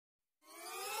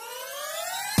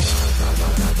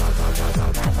Hi,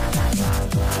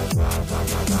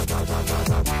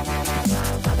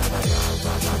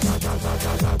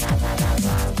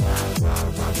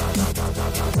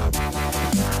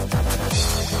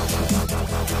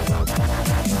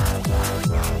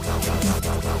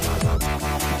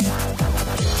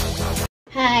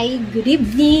 good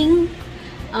evening.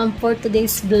 For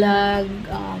today's vlog,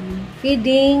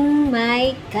 feeding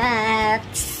my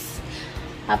cats.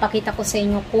 Papakita ko sa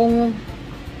inyo kung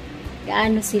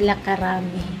gaano sila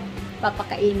karami.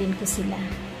 Papakainin ko sila.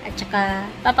 At saka,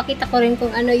 papakita ko rin kung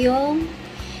ano yung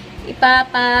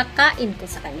ipapakain ko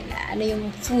sa kanila. Ano yung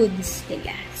foods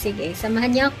nila. Sige, samahan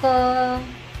niyo ako.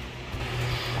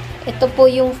 Ito po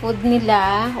yung food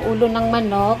nila, ulo ng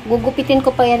manok. Gugupitin ko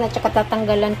pa yan at saka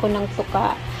tatanggalan ko ng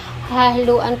tuka.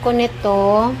 Hahaluan ko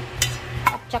nito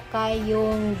at saka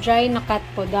yung dry na cat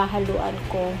po dahaluan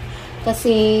ko.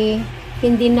 Kasi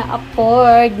hindi na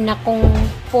afford na kung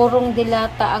purong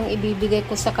dilata ang ibibigay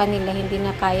ko sa kanila, hindi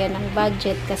na kaya ng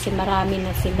budget kasi marami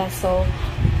na sila. So,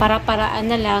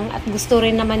 para-paraan na lang at gusto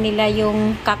rin naman nila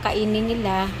yung kakainin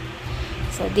nila.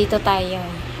 So, dito tayo.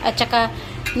 At saka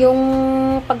yung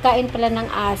pagkain pala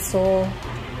ng aso,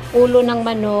 ulo ng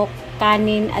manok,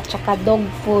 kanin, at saka dog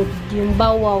food. Yung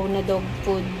bawaw na dog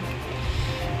food.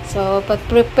 So,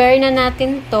 pag-prepare na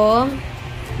natin to,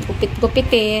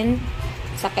 gupit-gupitin,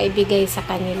 saka ibigay sa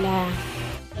kanila.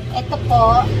 Ito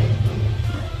po,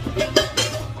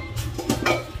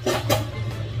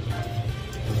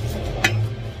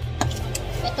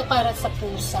 ito para sa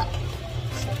pusa.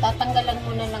 So, tatanggalan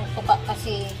muna ng tuka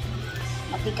kasi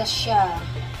matigas siya.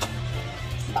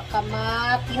 Baka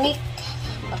matinik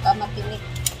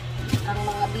ang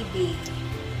mga bibig.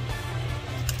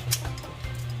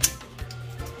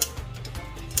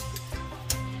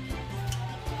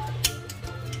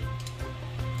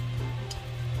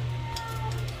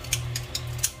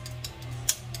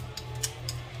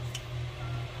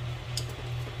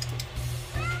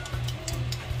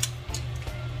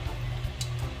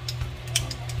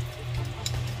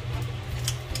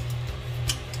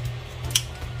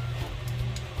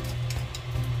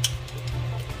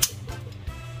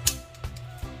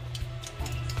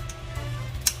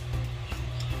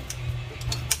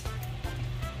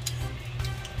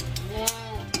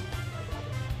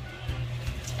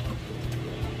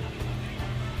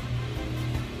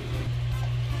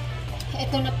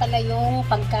 Ito na pala yung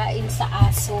pagkain sa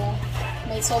aso.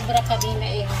 May sobra kanina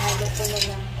eh. Halo ko na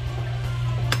lang.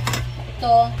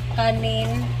 Ito,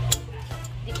 kanin.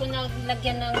 Hindi ko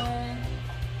nalagyan ng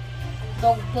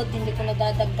dog food. Hindi ko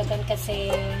nadadagdagan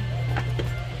kasi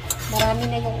marami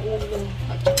na yung ulo.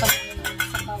 At saka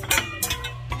sa bawang.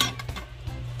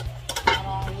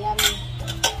 Para yummy.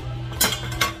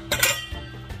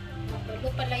 Ito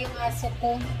pala yung aso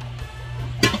ko.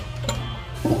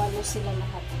 Walo sila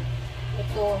lahat.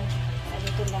 Ito,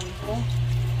 dito lang ito.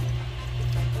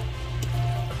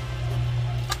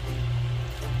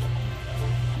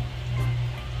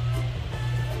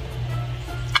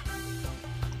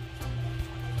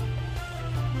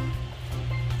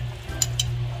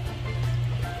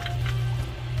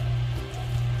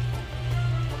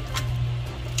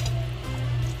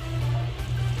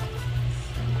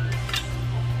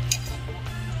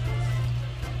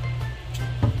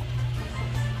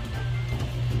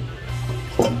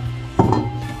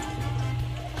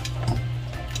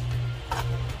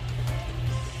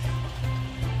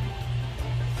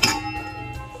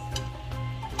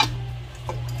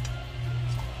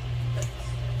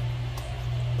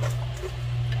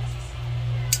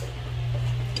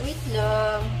 Wait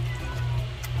lang.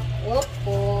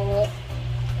 Opo.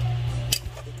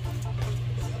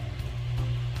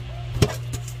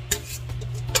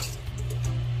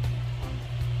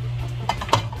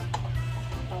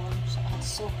 Sa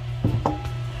aso.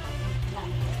 Wait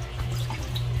lang.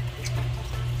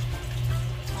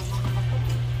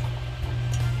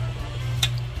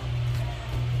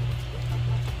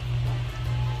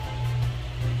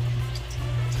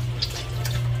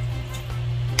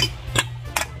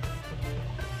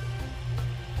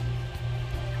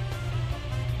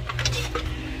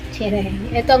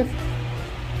 Itong,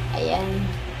 ayan,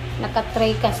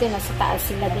 naka-tray kasi nasa taas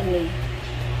sila din eh.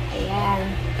 Ayan.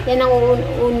 Yan ang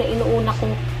inuuna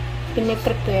kong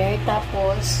piniprepare.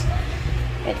 Tapos,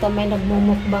 ito may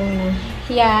nagmumukbang na.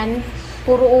 Yan,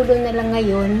 puro ulo na lang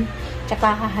ngayon. Tsaka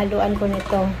hahaluan ko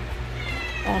nito.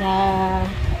 Para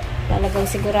talagang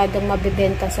siguradong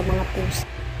mabibenta sa mga pusa.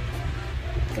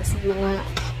 Kasi mga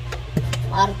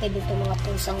arte dito mga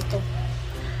pusang to.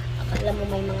 Akala mo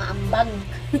may mga ambag.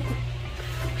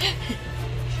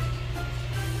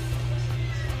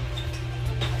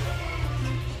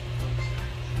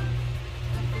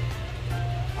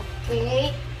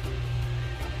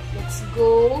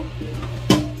 go.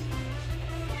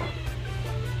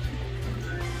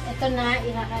 Ito na,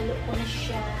 ihahalo ko na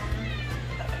siya.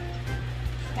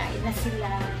 Kain na sila.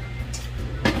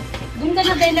 Doon ka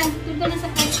na, Bella. Doon ka na sa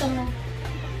kwarto mo.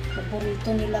 Paborito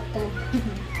nila to.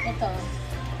 Ito.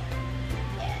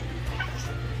 Yan.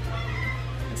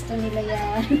 Gusto nila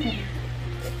yan.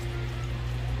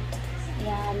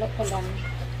 Ihahalo ko lang.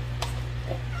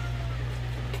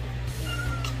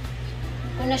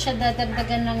 Kung na siya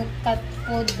dadagdagan ng cat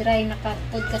food, dry na cat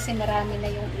food kasi marami na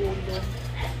yung ulo.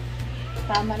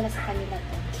 Tama na sa kanila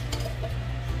to.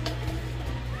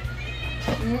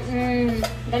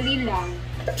 Dali lang.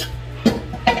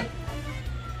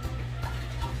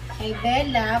 Kay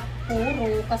Bella,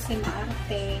 puro kasi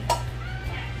maarte.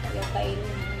 Ayaw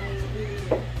kainin na yung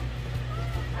ulo.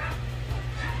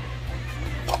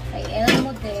 Kay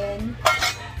Elmo din.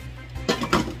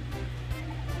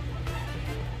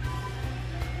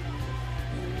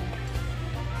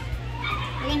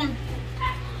 Ayan na.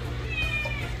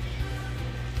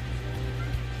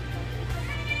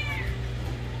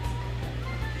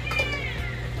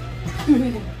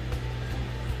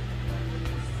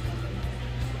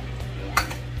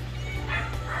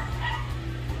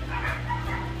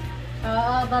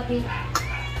 Oo, Bobby.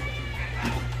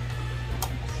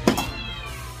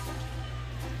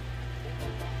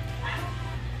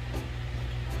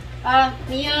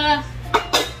 Mia.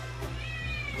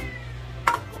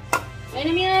 Ayun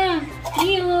na, Mia.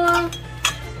 Mia.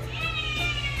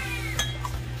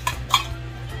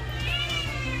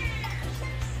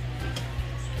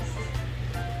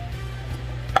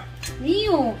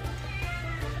 Neo.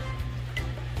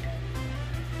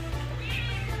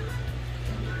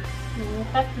 Yung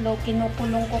tatlo,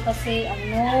 kinukulong ko kasi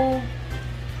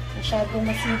masyadong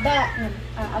masiba.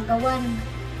 Nag-aagawan.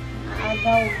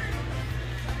 Nag-aagaw.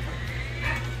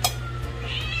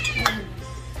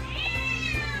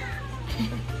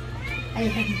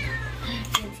 Ayan.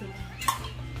 Ayan sila.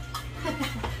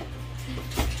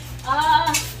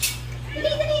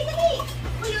 Dali.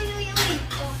 Uy.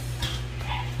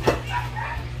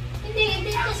 Hindi.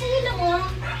 Kasi nila mo.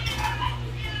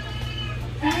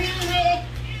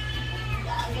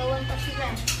 Gaagawan pa sila.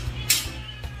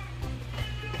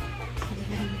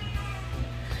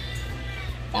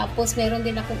 Tapos, meron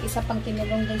din akong isa pang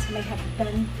kinulong din sa may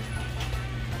hagdan.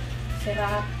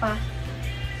 Sirapa.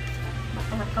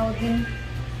 Matakaw din.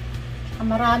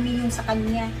 Marami yung sa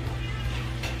kanya.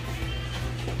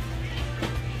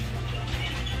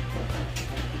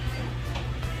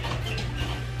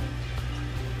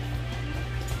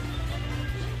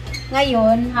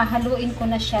 Ngayon, hahaluin ko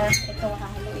na siya. Ito,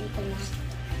 hahaluin ko na.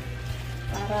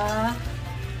 Para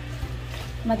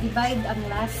ma-divide ang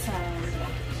lasa.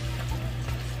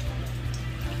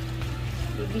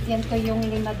 Bibigyan ko yung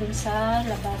 5 dun sa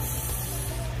labas.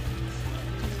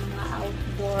 Yung mga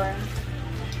outdoor.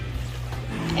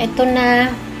 Ito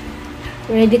na.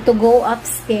 Ready to go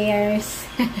upstairs.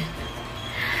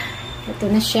 Ito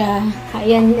na siya.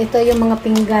 Ayan, ito yung mga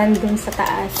pinggan dun sa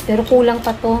taas. Pero kulang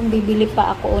pa to. Bibili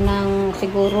pa ako ng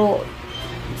siguro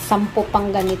 10 pang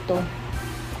ganito.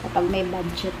 Kapag may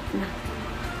budget na.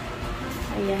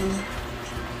 Ayan.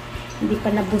 Hindi pa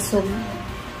nabusog.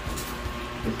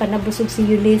 Hindi pa nabusog si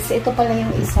Yulis. Ito pala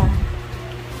yung isa.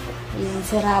 Ayan,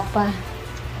 sirapa.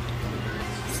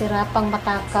 Sirapang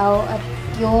matakaw. At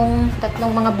yung 3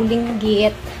 mga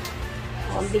bulinggit.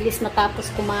 Ang bilis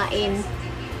matapos kumain.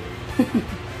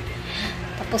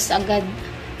 Tapos agad.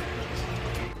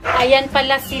 Ayan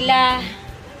pala sila.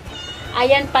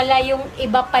 Ayan pala yung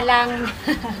iba pa lang.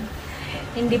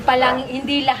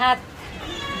 Hindi lahat.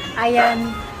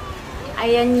 Ayan.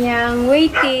 Ayan yung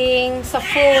waiting sa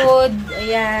food.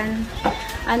 Ayan.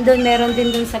 Andun, meron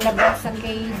din dun sa labas sa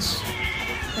cage.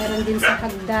 Meron din sa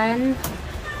hagdan.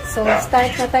 So,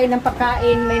 start na tayo ng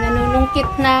pagkain. May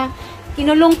nanunungkit na.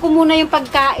 Kinulong ko muna yung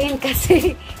pagkain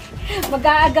kasi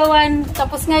mag-aagawan.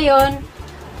 Tapos ngayon,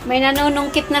 may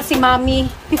nanunungkit na si Mami.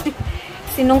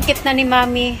 Sinungkit na ni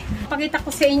Mami. Pakita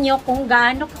ko sa inyo kung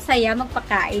gaano kasaya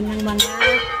magpakain ng mga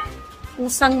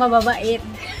pusang mababait.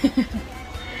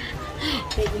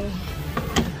 Sige.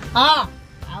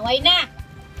 Away na.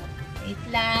 Wait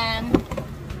lang.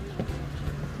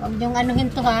 Huwag niyong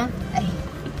anuhin to, ha? Ay.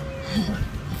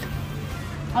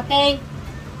 Okay.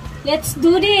 Let's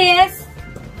do this.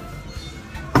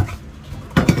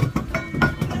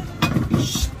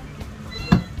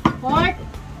 Fort.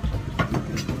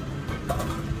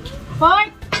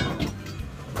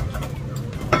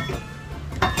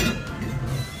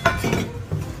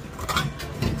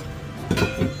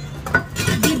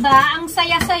 Diba? Ang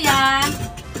saya-saya.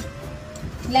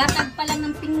 Latag pa lang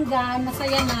ng pinggan.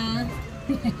 Masaya na.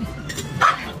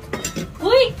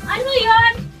 Uy! Ano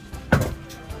yon?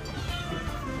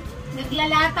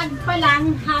 Naglalatag pa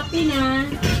lang. Happy na.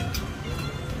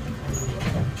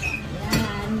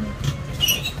 Ayan.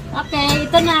 Okay,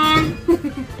 ito na.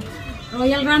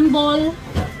 Royal Rumble.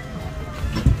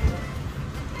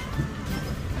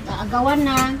 Agawan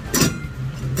na.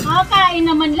 Kakain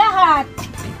naman lahat.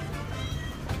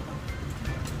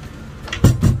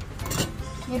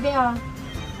 Bebe, oh.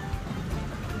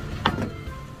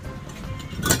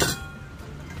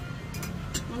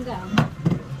 Hanggang.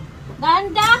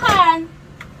 Dahan-dahan.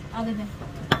 Ah, bebe.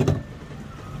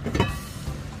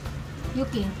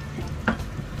 Yuki.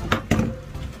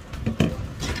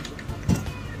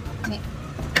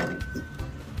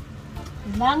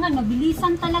 Kailangan,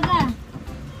 mabilisan talaga.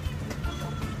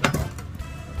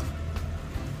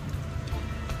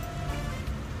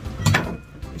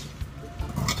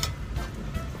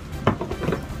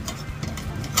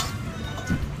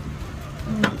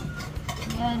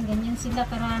 Ganyan sila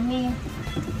karami.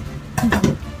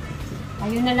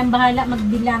 Ayun na lang bahala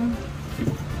magbilang.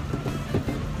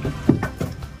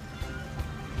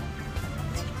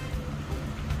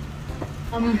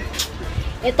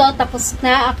 Ito, tapos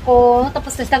na ako.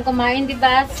 Tapos na silang kumain,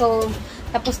 diba? So,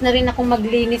 tapos na rin akong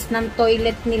maglinis ng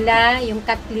toilet nila, yung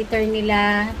cat litter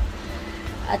nila.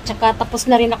 At saka, tapos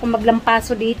na rin akong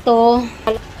maglampaso dito.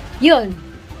 Yun.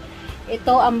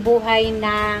 Ito ang buhay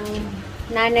ng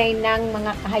nanay ng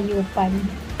mga kahayupan.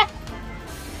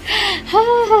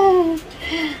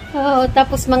 Oh,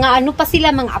 tapos mga ano pa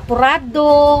sila, mga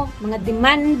apurado, mga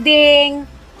demanding,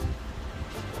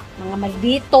 mga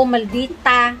maldito,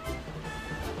 maldita.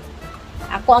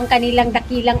 Ako ang kanilang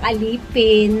dakilang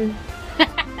alipin.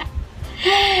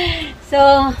 So,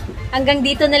 hanggang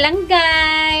dito na lang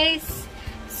guys.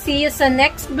 See you sa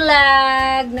next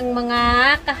vlog ng mga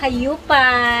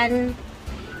kahayupan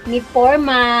ni Poor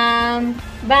Mom.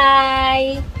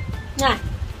 Bye! Nga!